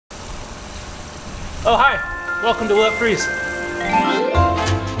Oh, hi. Welcome to Will It Freeze.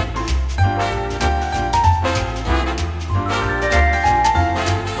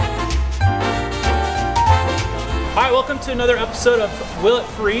 Hi, welcome to another episode of Will It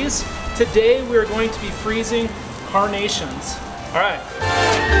Freeze. Today we are going to be freezing carnations. All right.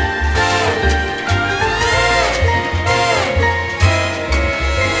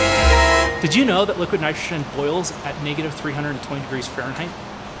 Did you know that liquid nitrogen boils at negative 320 degrees Fahrenheit?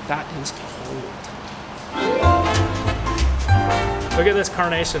 That is cold. Look at this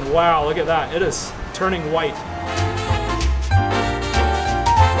carnation. Wow, look at that. It is turning white.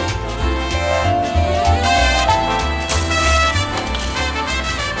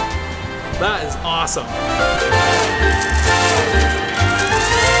 That is awesome.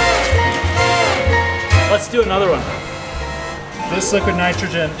 Let's do another one. This liquid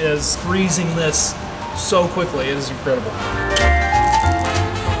nitrogen is freezing this so quickly. It is incredible.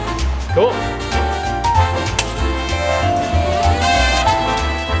 Cool.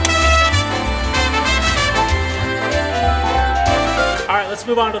 All right, let's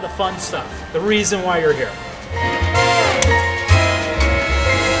move on to the fun stuff. The reason why you're here.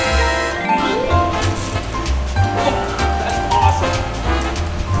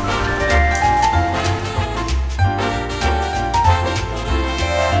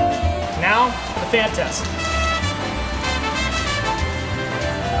 Fan test.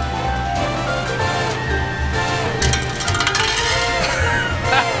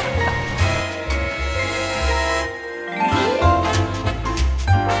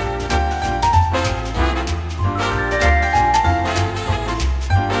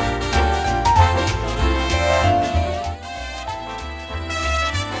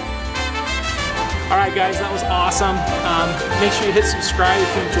 Alright guys, that was awesome. Make sure you hit subscribe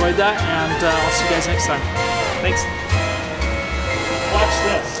if you enjoyed that, and I'll see you guys next time. Thanks. Watch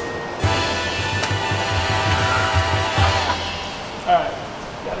this. Alright,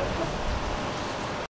 got it.